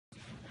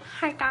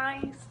Hi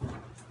guys.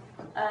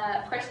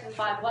 Question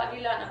 5. What have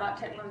you learned about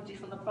technology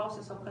from the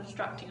process of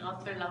constructing our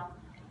thriller?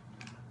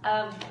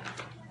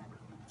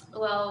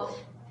 Well,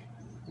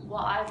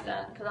 what I've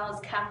learned, because I was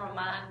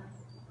cameraman,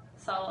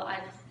 so I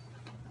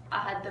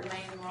had the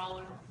main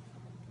role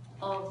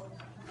of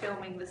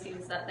filming the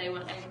scenes that they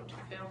weren't able to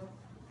film,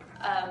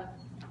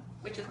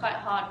 which is quite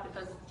hard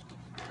because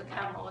the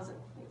camera wasn't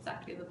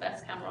exactly the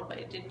best camera, but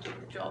it did do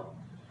the job.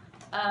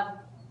 I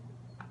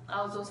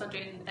was also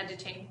doing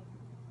editing,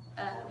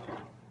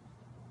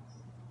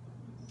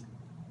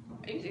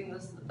 using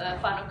the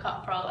Final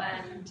Cut Pro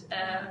and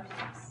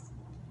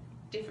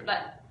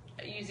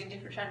using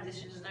different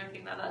transitions and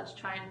everything like that to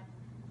try and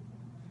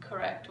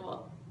correct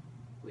what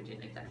we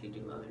didn't exactly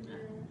do well in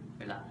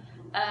thriller.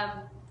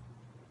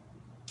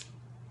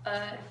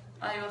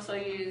 I also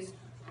used.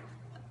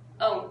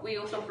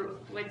 We're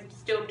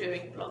still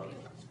doing vlogging,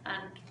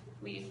 and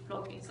we use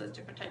vlogging, so there's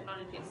different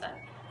technologies. So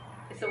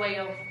it's a way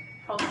of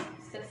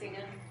processing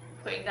and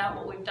putting down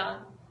what we've done.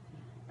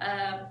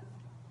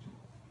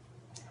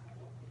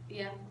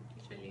 Yeah,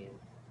 it's really it.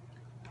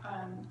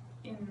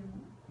 In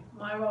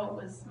my role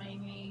was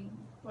mainly,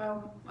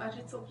 well, I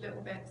did sort of a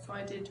little bit. So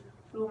I did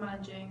floor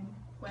managing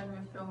when we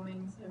were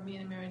filming. So me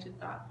and Amira did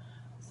that.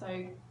 So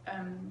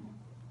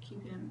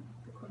keeping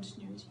the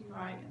continuity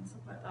right and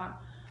stuff like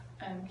that.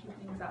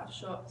 Keeping things out of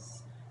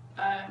shots.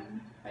 I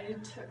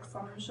took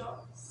some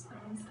shots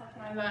and stuff,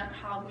 and we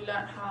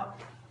learned how,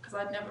 because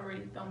I'd never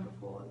really filmed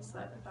before. It was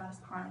like the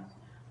first time.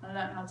 I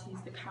learned how to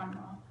use the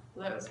camera,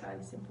 although it was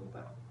fairly simple,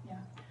 but yeah.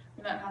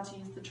 We learned how to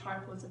use the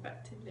tripods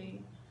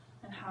effectively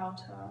and how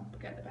to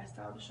get the best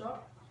out of the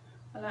shot.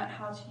 I learned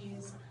how to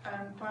use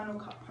Final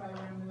Cut Pro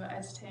when we were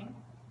editing,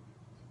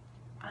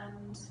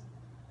 and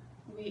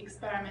we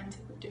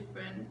experimented with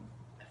different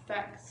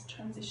effects,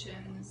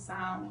 transitions,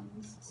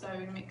 sounds, so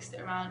we mixed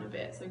it around a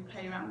bit, so we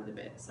played around with it a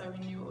bit so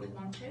we knew what we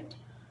wanted.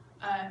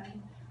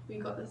 We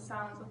got the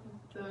sounds off of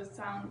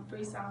the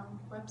Free Sound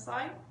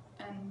website,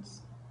 and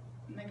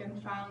Megan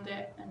found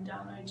it and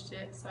downloaded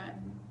it,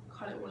 and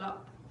cut it all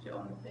up, put it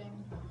on the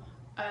thing.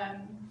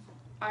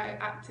 I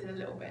acted a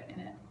little bit in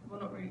it,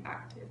 well, not really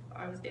active, but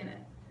I was in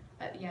it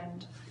at the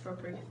end for a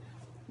brief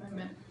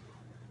moment.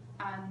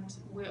 And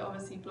we're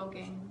obviously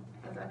blogging,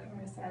 as I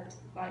kind of said,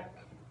 like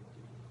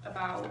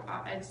about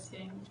our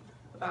editing,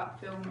 about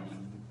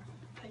filming,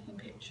 taking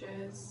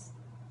pictures,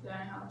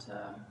 learning how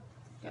to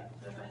get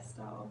the best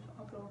out of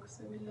our blog,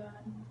 so we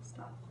learn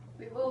stuff.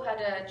 We've all had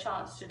a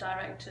chance to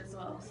direct as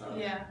well, so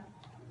yeah.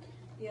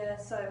 Yeah,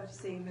 so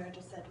obviously Mira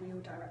just said we all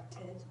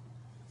directed,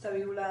 so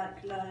we all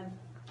learn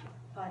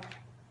like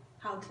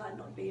how to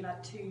not be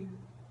too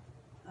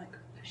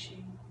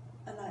pushy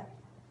and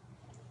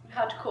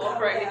how to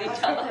cooperate with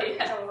each other.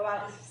 Yeah,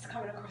 without it's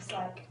coming across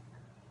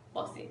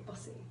bossy.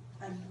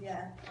 And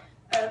yeah,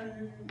 I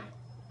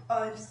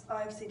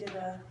obviously it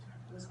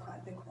was quite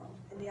a big one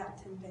in the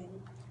acting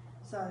thing,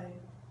 so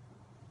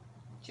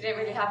She didn't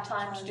really have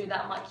time to do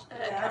that much.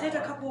 Yeah, I did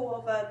a couple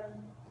of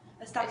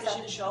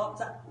establishing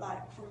shots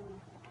from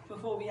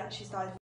before we actually started